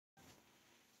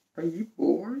Are you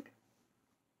bored?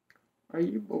 Are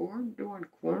you bored during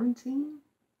quarantine?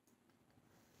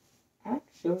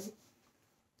 Actually,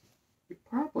 you're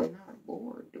probably not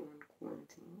bored during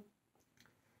quarantine.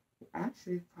 You're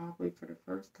actually probably for the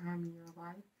first time in your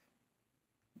life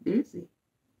busy.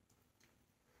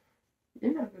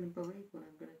 You're not going to believe what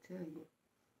I'm going to tell you,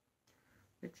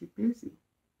 but you're busy.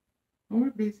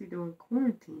 More busy during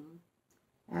quarantine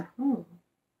at home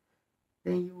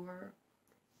than you were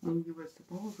when you were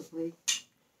supposedly,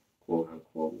 quote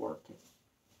unquote, working.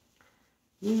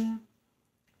 Yeah,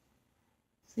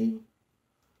 see,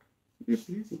 you're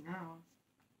busy now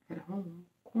at home,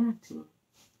 quarantine.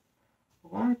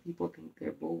 A lot of people think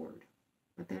they're bored,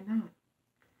 but they're not.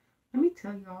 Let me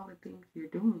tell you all the things you're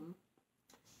doing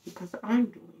because I'm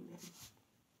doing them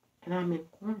and I'm in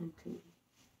quarantine.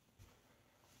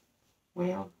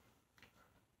 Well,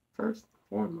 first and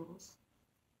foremost,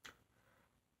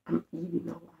 I'm eating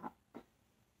a lot.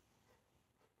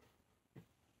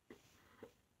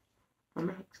 I'm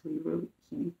actually really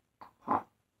eating a lot.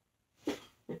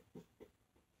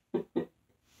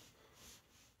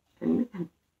 And then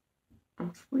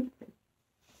I'm sleeping.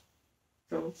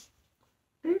 So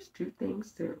there's two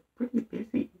things that are pretty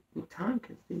busy and time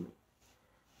consuming.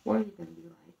 What are you going to be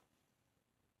like?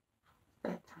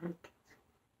 That time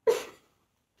consuming.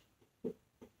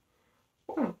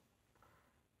 Well,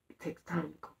 it takes time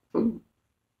to cook food.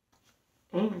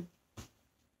 And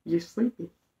you're sleeping.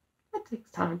 That takes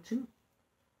time too.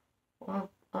 Well,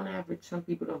 on average, some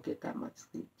people don't get that much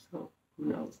sleep, so who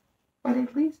knows? But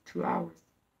at least 2 hours.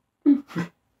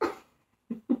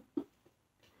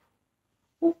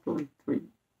 Hopefully 3.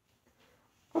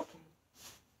 Okay,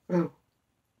 so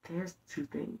there's two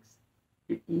things.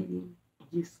 You're eating and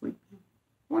you're sleeping.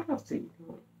 What else are you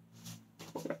doing?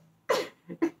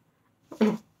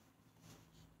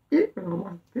 If you don't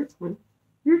like this one,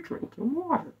 you're drinking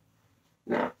water.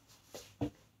 Now,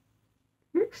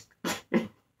 here's the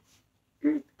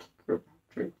kicker about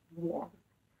drinking water.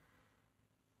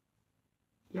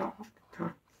 You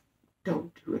oftentimes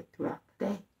don't do it throughout the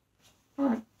day.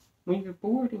 But when you're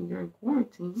bored and you're in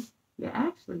quarantine, you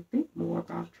actually think more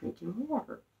about drinking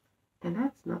water. And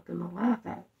that's nothing to laugh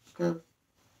at because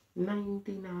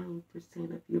 99%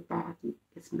 of your body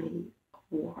is made of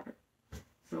water.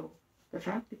 So the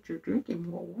fact that you're drinking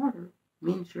more water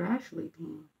means you're actually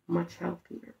being much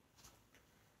healthier.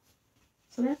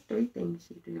 So that's 3 things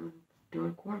you're doing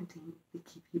during quarantine to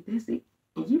keep you busy.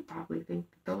 And you probably think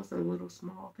that those are little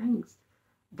small things,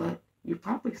 but you're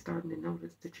probably starting to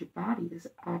notice that your body is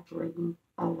operating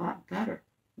a lot better.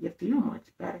 You feel much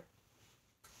better.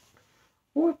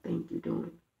 4th thing you're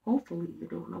doing, hopefully you're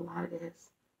doing a lot of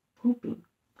this, pooping.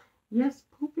 Yes,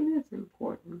 pooping is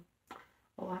important.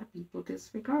 A lot of people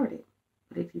disregard it.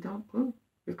 But if you don't poop,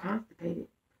 you're constipated.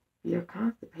 If you're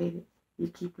constipated, you're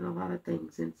keeping a lot of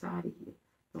things inside of you.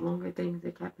 The longer things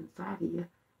are kept inside of you,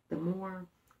 the more,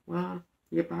 well,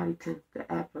 your body tends to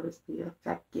adversely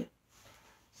affect you.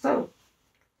 So,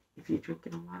 if you're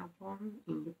drinking a lot of water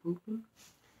and you're pooping,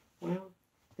 well,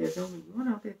 there's only one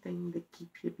other thing that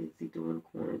keeps you busy during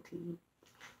quarantine.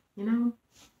 You know,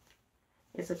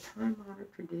 it's a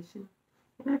time-honored tradition,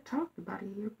 and I've talked about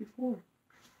it here before.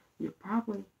 You're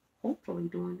probably, hopefully,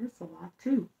 doing this a lot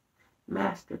too.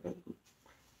 Masturbating.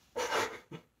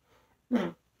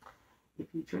 Now, if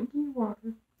you're drinking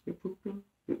water, you're pooping,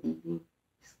 you're eating,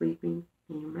 you're sleeping,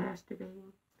 and you're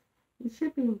masturbating, you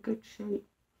should be in good shape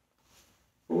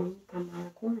for when you come out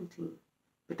of quarantine.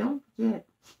 But don't forget,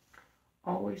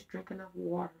 always drink enough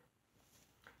water.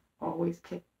 Always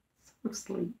get some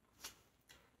sleep.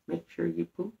 Make sure you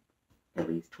poop at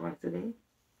least twice a day.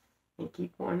 And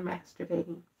keep on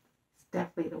masturbating. It's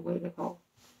definitely the way to go.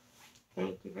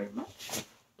 Thank you very much.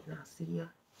 And I'll see you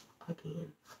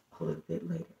again a little bit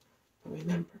later. But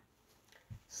remember,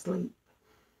 sleep,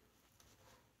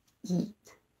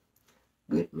 eat,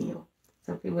 good meal,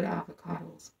 something with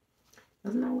avocados.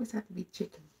 Doesn't always have to be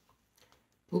chicken.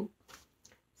 Poop,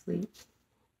 sleep,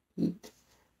 eat,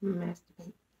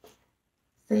 masturbate.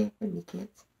 Say it with me,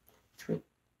 kids. Drink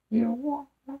your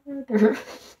water.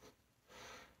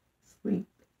 Sleep.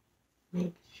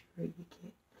 Make sure you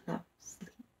get enough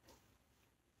sleep.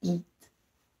 Eat.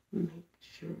 Make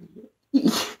sure you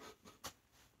eat.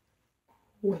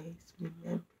 Always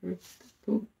remember the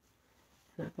food.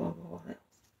 And above all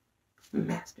else,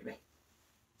 masturbate.